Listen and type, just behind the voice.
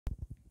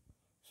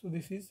So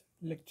this is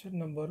lecture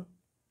number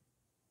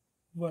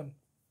 1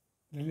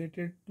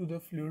 related to the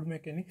fluid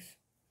mechanics.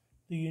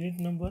 The unit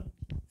number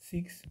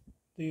 6.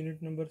 The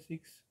unit number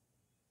 6,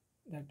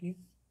 that is,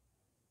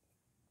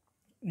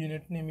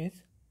 unit name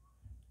is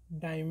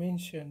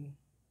dimension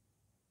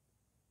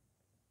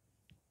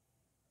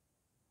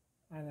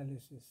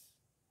analysis.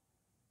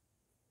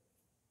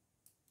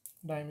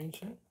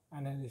 Dimension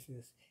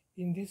analysis.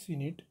 In this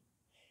unit,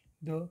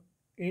 the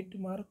 8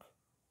 mark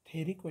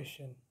theory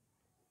question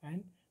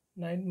and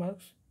 9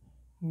 marks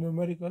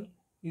numerical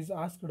is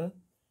asked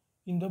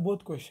in the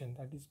both question,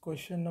 that is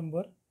question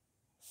number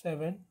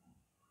 7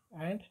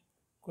 and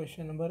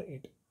question number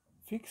 8.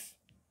 Fix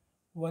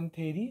one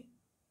theory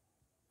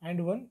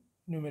and one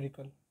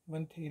numerical.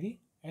 One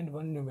theory and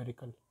one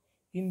numerical.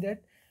 In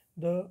that,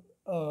 the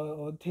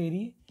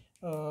theory,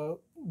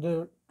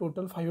 the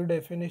total 5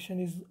 definition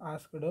is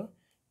asked.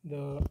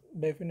 The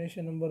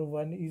definition number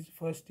 1 is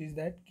first is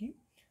that ki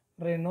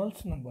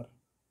Reynolds number.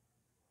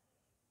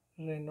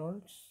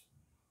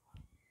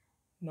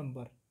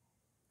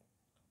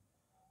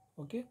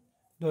 Okay,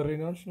 the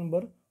Reynolds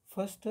number.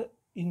 First,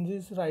 in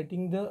this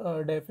writing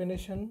the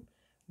definition,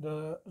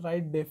 the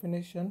right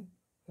definition,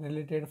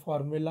 related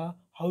formula,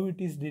 how it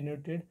is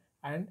denoted,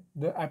 and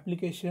the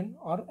application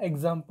or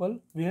example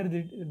where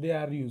they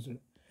are used.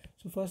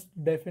 So first,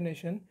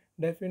 definition,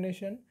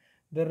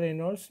 the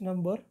Reynolds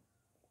number,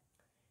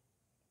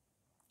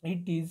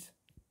 it is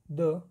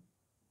the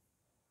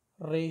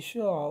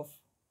ratio of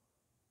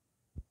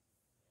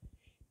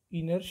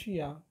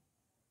inertia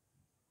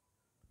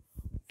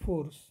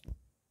force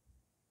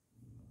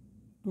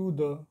to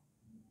the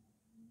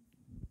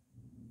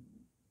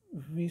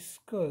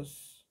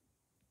viscous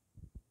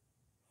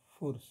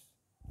force.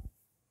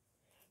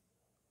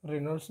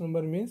 Reynolds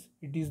number means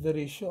it is the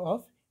ratio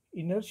of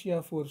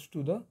inertia force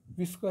to the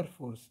viscous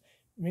force,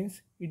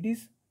 means it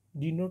is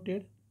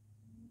denoted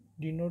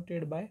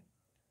by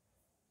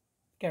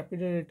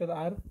capital letter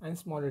R and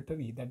small letter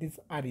e, that is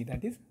RE,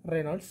 that is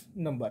Reynolds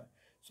number.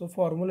 So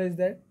formula is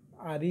that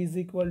RE is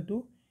equal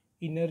to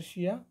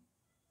inertia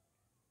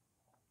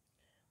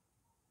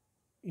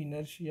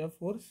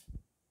force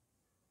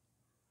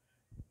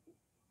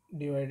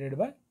divided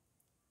by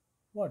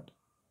what?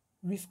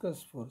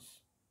 Viscous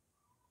force.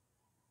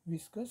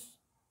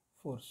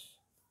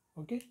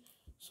 Okay,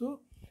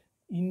 so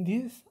in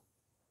this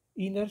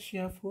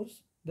inertia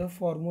force, the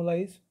formula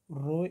is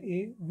rho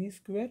a v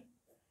square,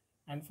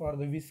 and for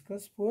the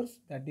viscous force,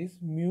 that is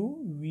mu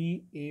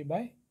v a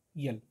by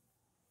L.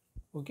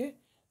 Okay,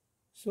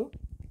 so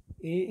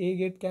a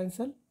get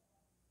cancelled,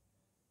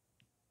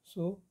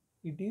 so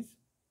it is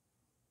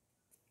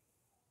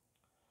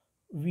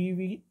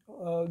v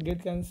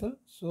get cancelled,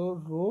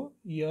 so rho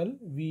L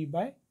v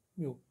by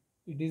mu,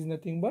 it is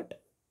nothing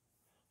but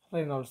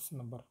Reynolds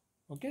number.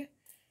 Okay,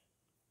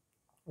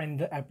 and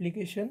the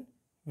application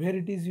where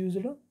it is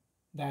used,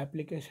 the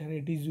application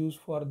it is used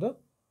for the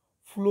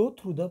flow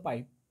through the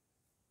pipe.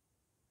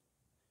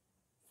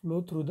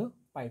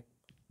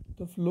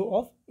 The flow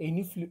of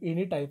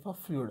any type of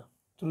fluid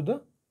through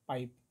the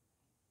pipe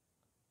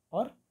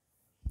or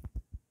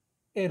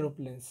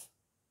aeroplanes.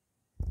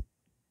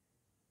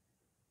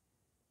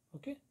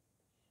 Okay,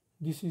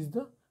 this is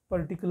the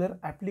particular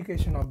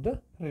application of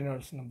the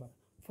Reynolds number.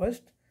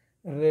 First,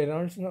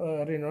 Reynolds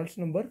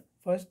number.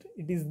 First,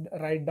 it is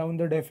write down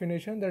the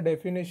definition. The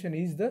definition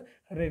is the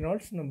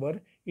Reynolds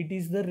number. It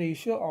is the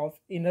ratio of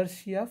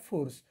inertia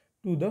force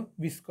to the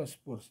viscous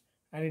force,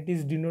 and it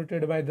is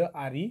denoted by the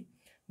RE.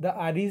 The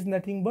RE is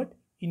nothing but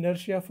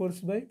inertia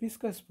force by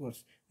viscous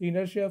force. The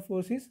inertia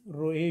force is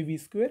rho a v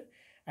square,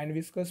 and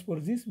viscous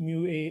force is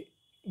mu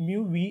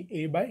v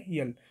a by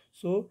L.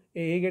 So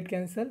a get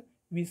cancelled,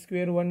 v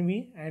square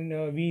 1v,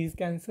 and v is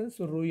cancelled,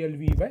 so rho L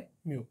v by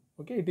mu.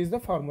 Okay, it is the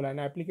formula, and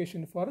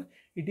application for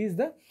it is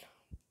the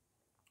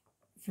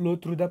flow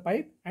through the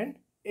pipe and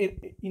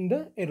in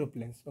the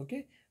aeroplanes.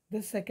 Okay,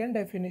 the second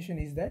definition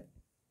is that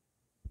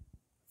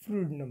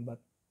Fulid number.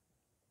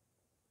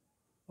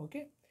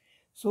 Okay,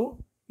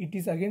 so it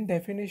is again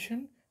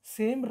definition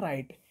same,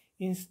 right?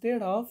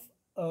 Instead of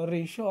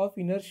ratio of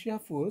inertia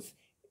force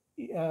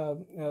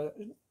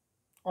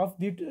of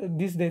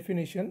this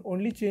definition,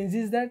 only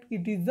changes that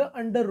it is the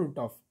under root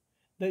of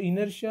the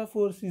inertia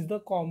force is the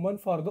common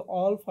for the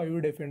all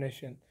 5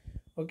 definition.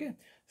 Okay,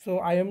 so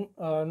I am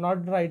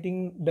not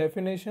writing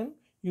definition,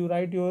 you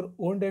write your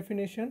own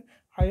definition.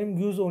 I am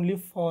use only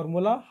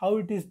formula, how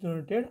it is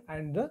denoted,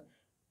 and the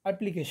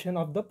application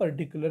of the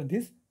particular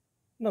these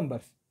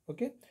numbers.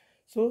 Okay,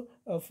 so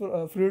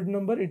Fulid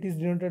number, it is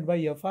denoted by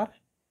FR.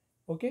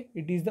 Okay,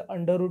 it is the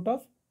under root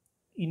of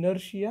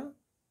inertia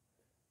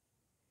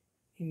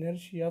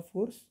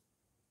force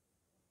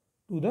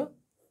to the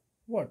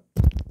what?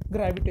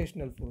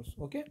 Gravitational force.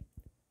 Okay,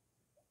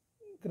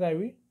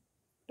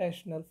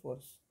 gravitational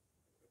force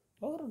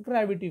or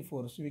gravity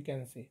force we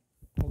can say.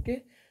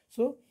 Okay,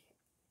 so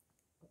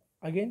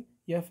again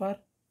FR,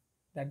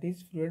 that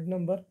is Fulid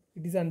number,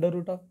 it is under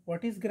root of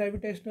what is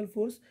gravitational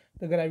force.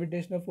 The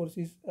gravitational force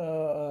is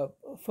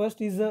first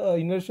is the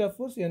inertia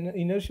force, and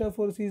inertia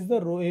force is the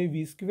rho a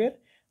v square,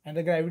 and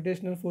the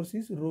gravitational force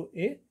is rho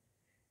A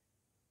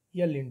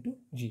L into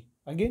G.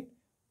 Again,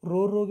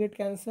 rho get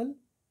cancelled,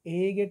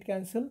 A get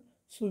cancelled,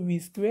 so V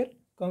square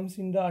comes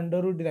in the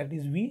under root, that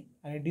is V,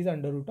 and it is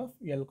under root of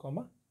L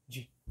comma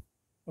G.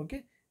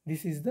 Okay,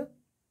 this is the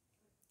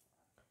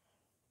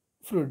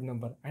fluid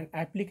number. And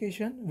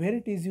application, where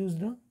it is used,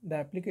 the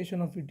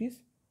application of it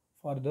is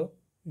for the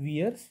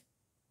wears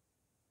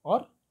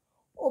or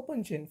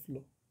open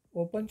channel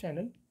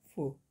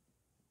flow.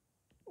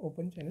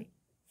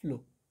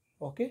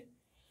 Okay,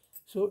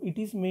 so it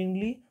is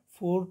mainly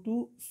 4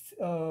 to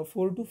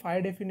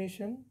 5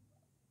 definition,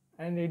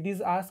 and it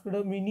is asked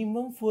a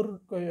minimum 4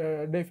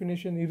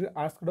 definition is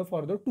asked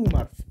for the 2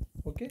 marks.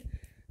 Okay,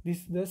 this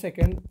is the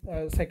second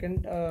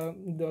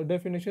the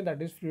definition,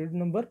 that is fluid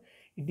number.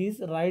 It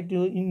is write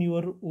in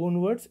your own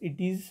words. It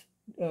is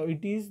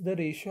the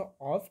ratio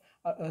of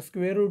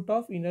square root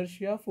of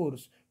inertia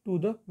force to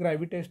the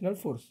gravitational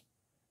force,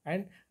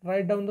 and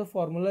write down the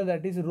formula,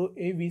 that is rho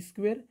A V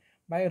square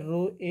by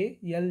rho A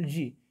L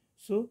G.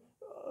 So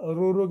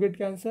rho get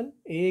cancel,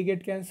 A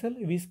get cancel,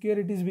 V square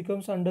it is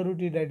becomes under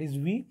root, that is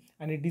V,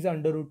 and it is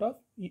under root of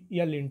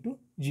L into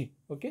G.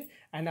 Okay,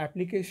 and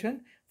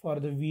application for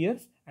the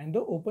wears and the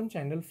open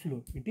channel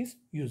flow it is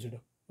used.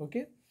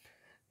 Okay,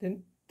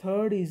 then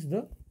third is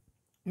the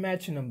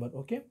match number.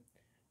 Okay,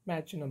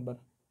 match number.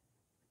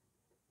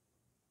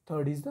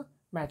 Third is the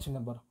match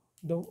number.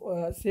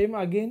 The same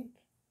again,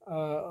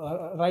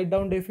 write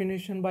down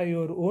definition by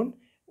your own.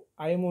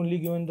 I am only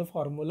given the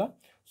formula.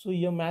 So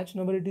your match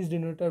number, it is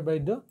denoted by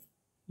the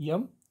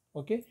M.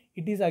 Okay,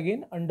 it is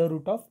again under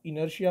root of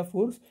inertia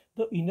force.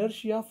 The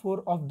inertia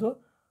force of the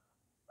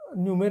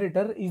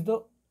numerator is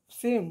the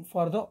same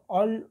for the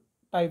all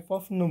type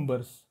of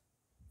numbers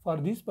for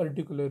this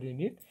particular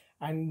unit,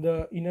 and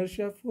the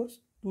inertia force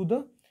to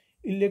the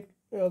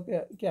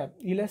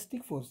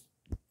elastic force.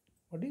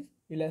 What is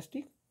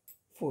elastic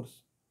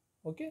force?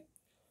 Okay,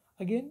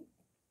 again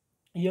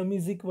M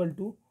is equal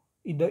to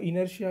the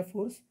inertia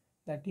force,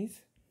 that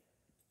is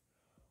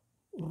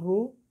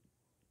rho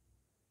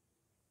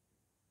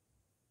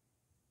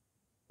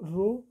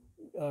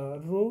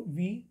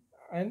V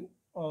and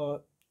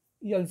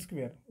L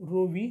square,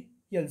 rho V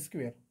L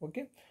square.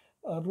 Okay,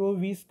 rho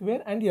V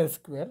square and L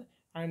square,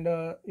 and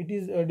it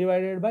is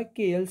divided by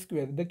KL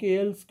square. The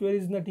KL square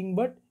is nothing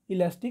but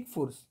elastic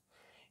force.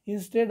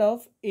 Instead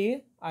of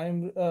A, I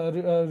am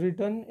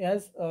written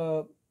as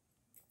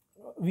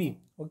V.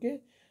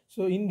 Okay,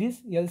 so in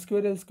this L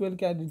square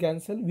can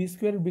cancel, V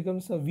square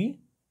becomes a V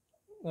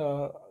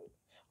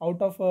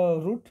out of a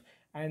root,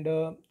 and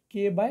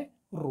K by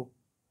rho.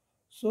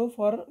 So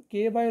for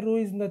K by rho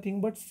is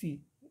nothing but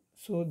C,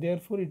 so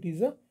therefore it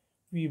is a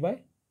V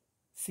by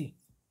C.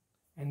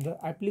 And the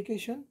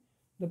application,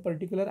 the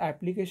particular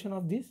application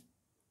of this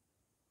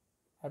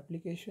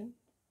application,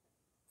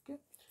 okay,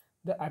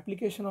 the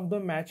application of the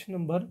match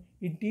number,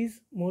 it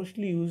is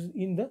mostly used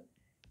in the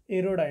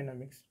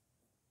aerodynamics.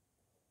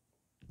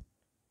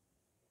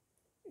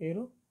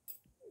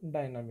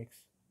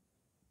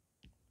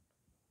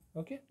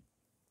 Okay,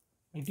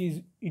 it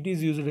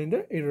is used in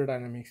the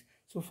aerodynamics.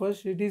 So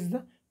first it is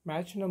the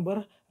match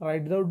number.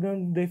 Write down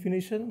the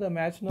definition. The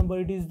match number,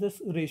 it is the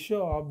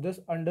ratio of this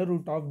under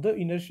root of the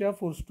inertia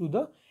force to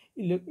the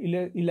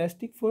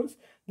elastic force.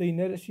 The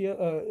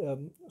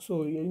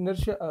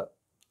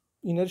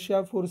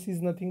inertia force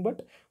is nothing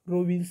but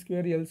rho V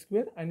square L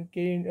square, and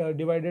K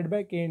divided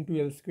by K into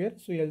L square.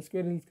 So L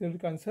square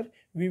cancel,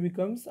 V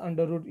becomes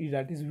under root E,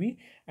 that is V,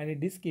 and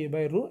it is K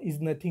by rho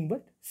is nothing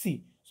but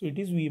C. So it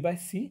is V by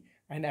C,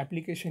 and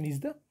application is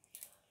the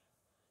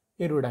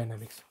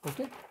aerodynamics.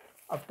 Okay,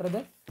 after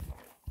that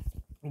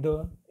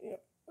the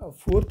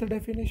fourth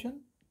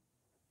definition.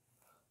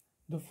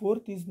 The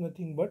fourth is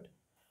nothing but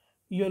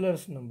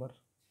Euler's number.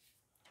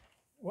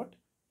 What?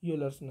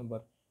 Euler's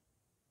number.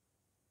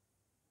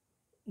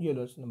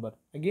 Euler's number.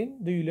 Again,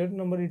 the Euler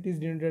number, it is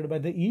denoted by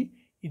the E.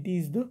 It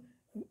is the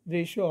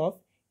ratio of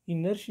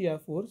inertia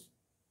force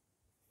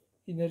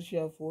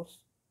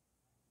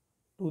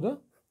to the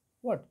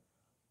what?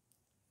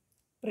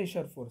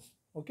 Pressure force.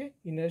 Okay,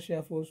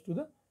 inertia force to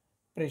the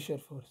pressure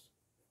force.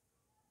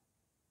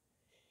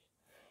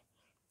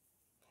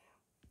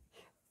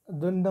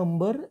 The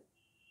number,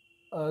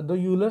 the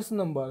Euler's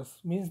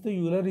numbers means the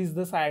Euler is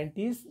the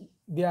scientist.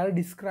 They are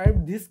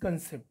described this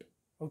concept.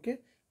 Okay,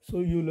 so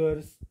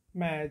Euler's,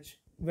 Match,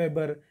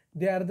 Weber,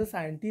 they are the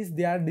scientists.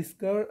 They are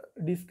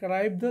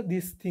describe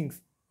these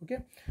things. Okay,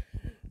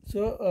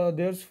 so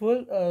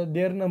therefore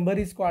their number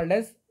is called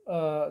as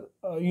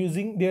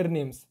using their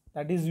names,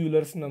 that is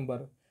Euler's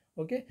number.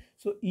 Okay,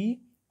 so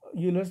E,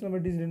 Euler's number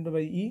is denoted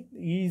by E.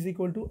 E is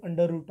equal to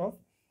under root of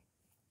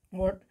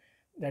what?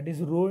 That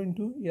is rho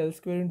into L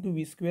square into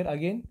V square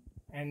again,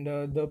 and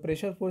the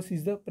pressure force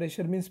is the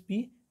pressure means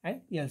P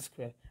and L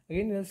square.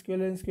 Again L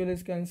square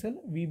is cancelled,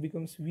 V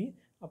becomes V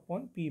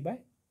upon P by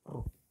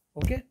rho.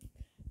 Okay,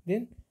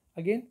 then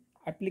again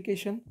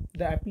application,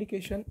 the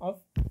application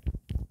of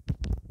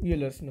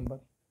Euler's number.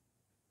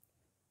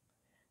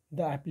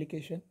 The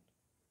application,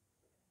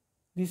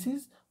 this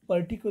is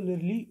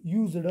particularly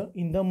used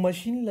in the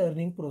machine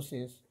learning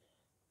process.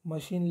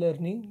 Machine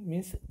learning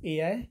means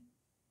AI.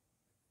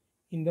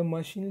 In the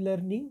machine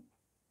learning,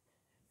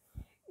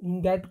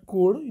 in that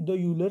code, the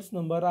Euler's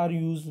number are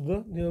used,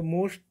 the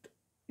most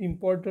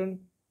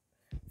important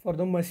for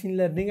the machine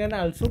learning, and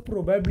also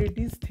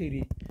probabilities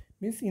theory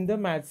means in the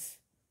maths.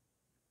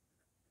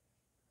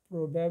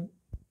 Probability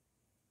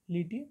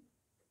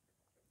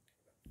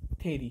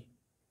theory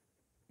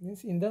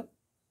means in the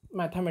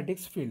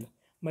mathematics field.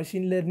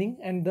 Machine learning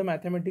and the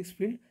mathematics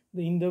field,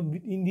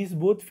 in these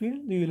both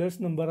field the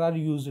Euler's number are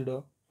used.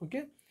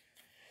 Okay.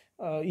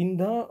 In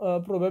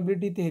the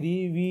probability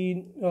theory,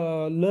 we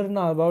learn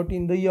about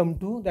in the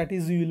M2, that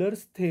is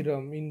Euler's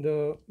theorem in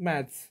the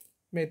maths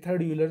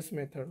method, Euler's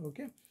method.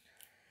 Okay.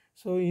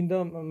 So in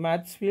the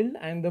maths field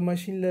and the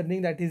machine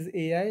learning, that is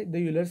AI, the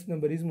Euler's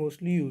number is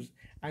mostly used.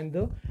 And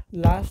the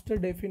last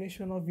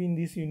definition of in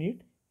this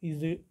unit is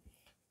the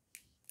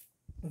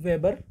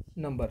Weber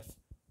numbers.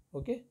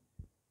 Okay,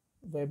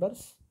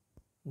 Weber's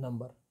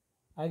number.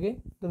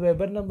 Again, the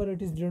Weber number,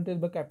 it is denoted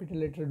by capital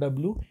letter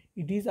W.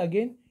 It is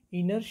again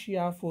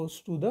inertia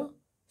force to the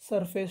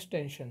surface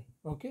tension.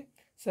 Okay,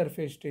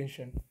 surface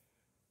tension.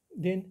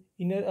 Then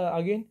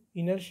again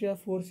inertia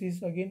force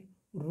is again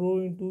rho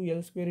into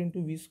L square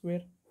into V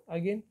square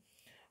again,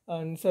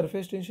 and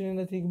surface tension is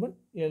nothing but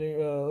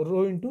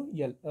rho into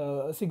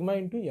L, sigma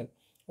into L.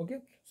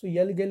 Okay, so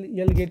L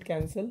get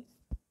cancel,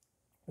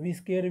 V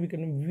square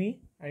become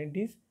V, and it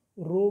is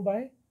rho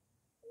by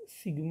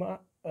sigma,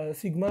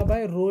 sigma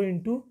by rho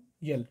into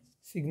L,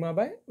 sigma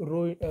by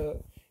rho,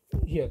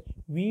 here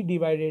V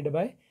divided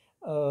by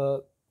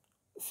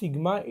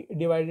sigma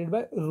divided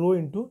by rho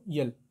into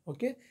L.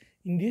 Okay,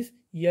 in this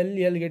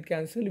L get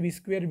cancelled, V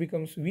square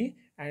becomes V,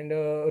 and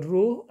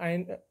rho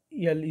and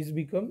L is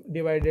become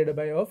divided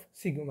by of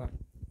sigma.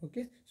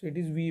 Okay, so it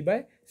is V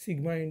by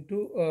sigma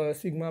into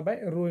sigma by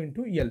rho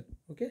into L.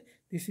 Okay,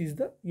 this is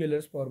the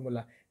Euler's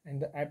formula.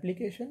 And the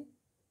application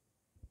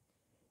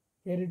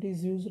where it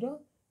is used,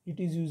 it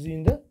is used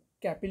in the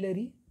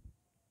capillary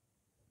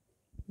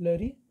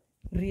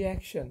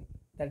reaction,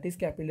 that is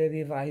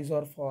capillary rise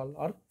or fall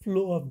or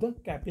flow of the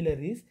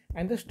capillaries,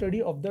 and the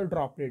study of the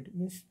droplet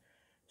means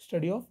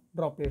study of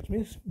droplets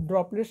means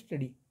droplet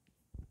study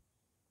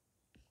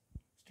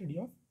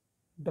of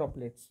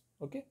droplets.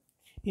 Okay,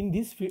 in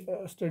this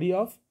study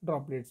of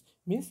droplets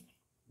means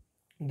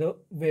the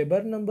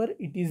Weber number,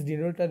 it is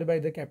denoted by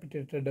the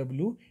capital letter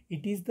W.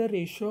 It is the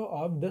ratio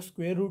of the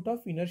square root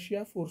of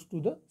inertia force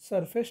to the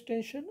surface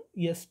tension.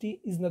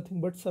 ST is nothing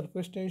but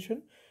surface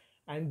tension,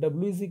 and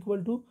W is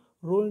equal to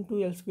rho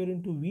into L square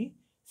into V,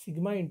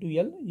 sigma into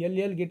L.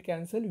 L get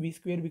cancelled, V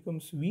square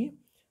becomes V,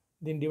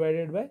 then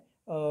divided by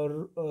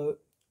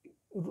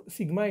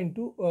sigma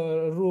into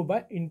rho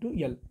by into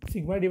L,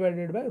 sigma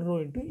divided by rho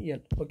into L.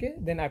 Okay,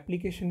 then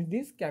application is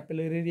this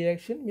capillary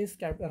reaction means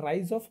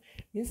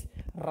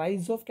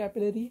rise of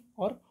capillary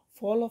or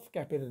fall of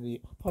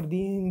capillary. For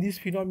in this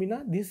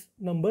phenomena, these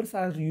numbers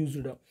are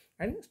used,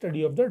 and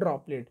study of the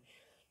droplet.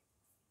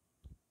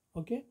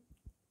 Okay,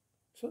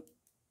 so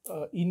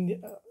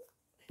in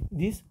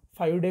these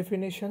 5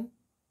 definition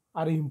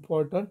are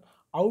important.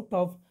 Out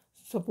of,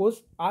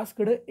 suppose asked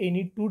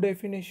any 2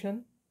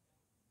 definition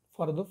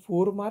for the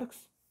 4 marks,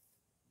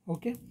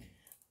 okay,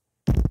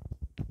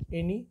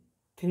 any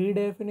 3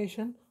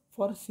 definition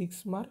for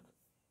 6 mark,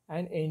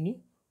 and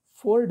any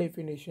 4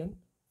 definition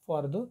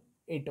for the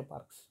 8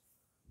 marks.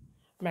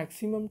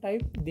 Maximum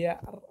type they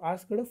are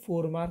asked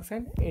 4 marks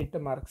and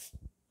 8 marks,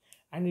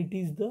 and it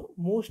is the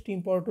most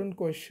important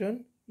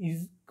question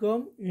is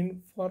come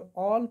in for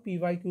all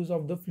PYQs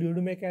of the fluid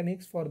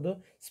mechanics for the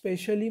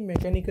specially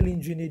mechanical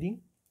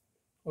engineering.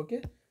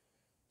 Okay,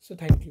 so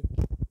thank you.